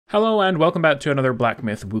Hello and welcome back to another Black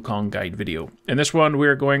Myth Wukong guide video. In this one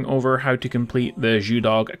we're going over how to complete the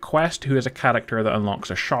Zhu quest, who is a character that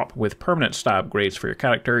unlocks a shop with permanent stat upgrades for your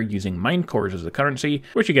character using mine cores as the currency,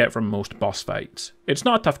 which you get from most boss fights. It's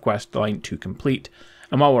not a tough quest line to complete,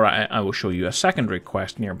 and while we're at it I will show you a secondary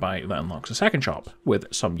quest nearby that unlocks a second shop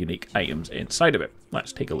with some unique items inside of it.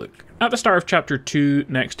 Let's take a look. At the start of chapter 2,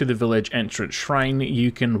 next to the village entrance shrine,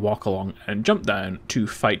 you can walk along and jump down to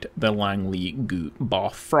fight the Langley Goo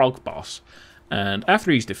frog boss, and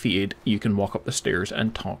after he's defeated you can walk up the stairs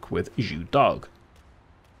and talk with Zhu.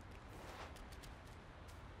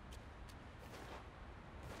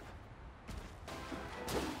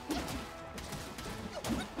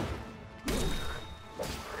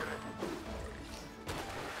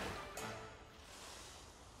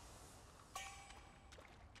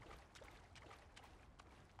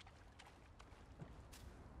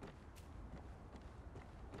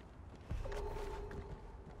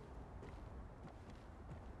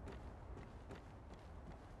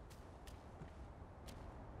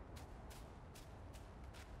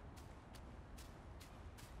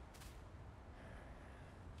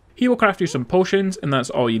 He will craft you some potions, and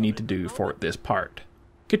that's all you need to do for this part.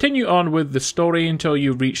 Continue on with the story until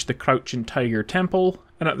you reach the Crouching Tiger Temple,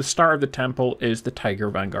 and at the start of the temple is the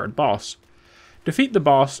Tiger Vanguard boss. Defeat the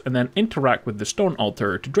boss and then interact with the stone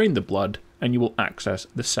altar to drain the blood, and you will access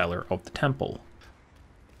the cellar of the temple.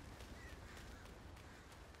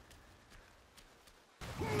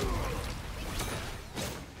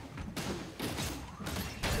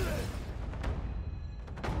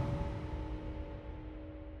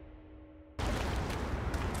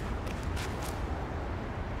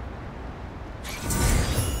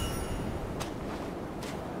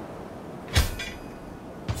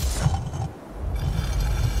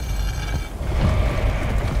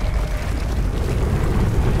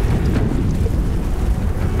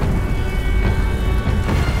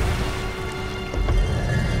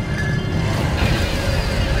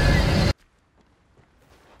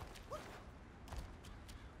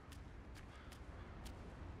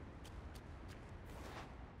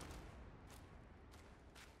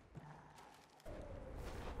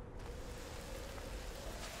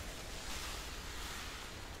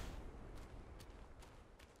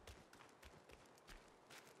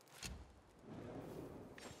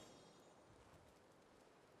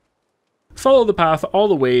 Follow the path all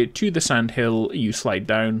the way to the sandhill you slide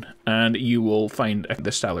down, and you will find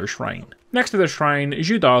the Stellar Shrine. Next to the shrine,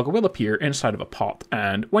 Zhu will appear inside of a pot,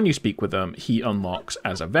 and when you speak with him, he unlocks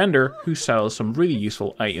as a vendor who sells some really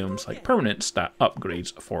useful items like permanent stat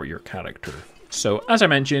upgrades for your character. So, as I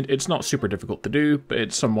mentioned, it's not super difficult to do, but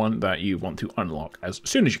it's someone that you want to unlock as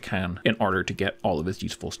soon as you can in order to get all of his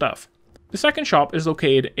useful stuff. The second shop is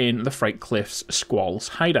located in the Fright Cliff's Squall's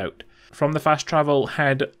hideout. From the fast travel,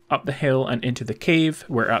 head up the hill and into the cave,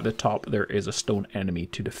 where at the top there is a stone enemy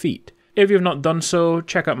to defeat. If you have not done so,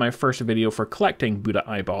 check out my first video for collecting Buddha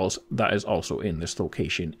eyeballs. That is also in this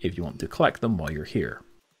location if you want to collect them while you're here.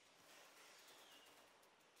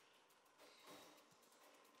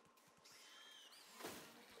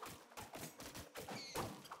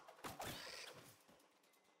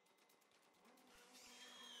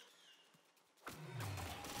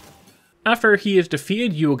 After he is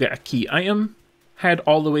defeated, you will get a key item. Head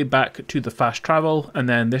all the way back to the fast travel, and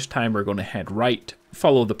then this time we're going to head right.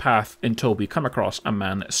 Follow the path until we come across a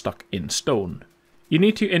man stuck in stone. You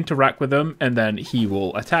need to interact with him, and then he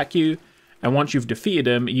will attack you. And once you've defeated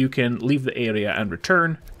him, you can leave the area and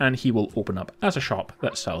return, and he will open up as a shop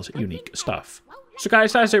that sells unique stuff. So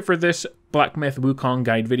guys, that's it for this Black Myth Wukong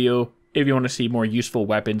guide video. If you want to see more useful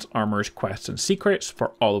weapons, armors, quests, and secrets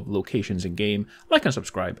for all of the locations in game, like and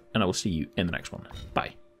subscribe, and I will see you in the next one.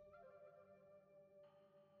 Bye.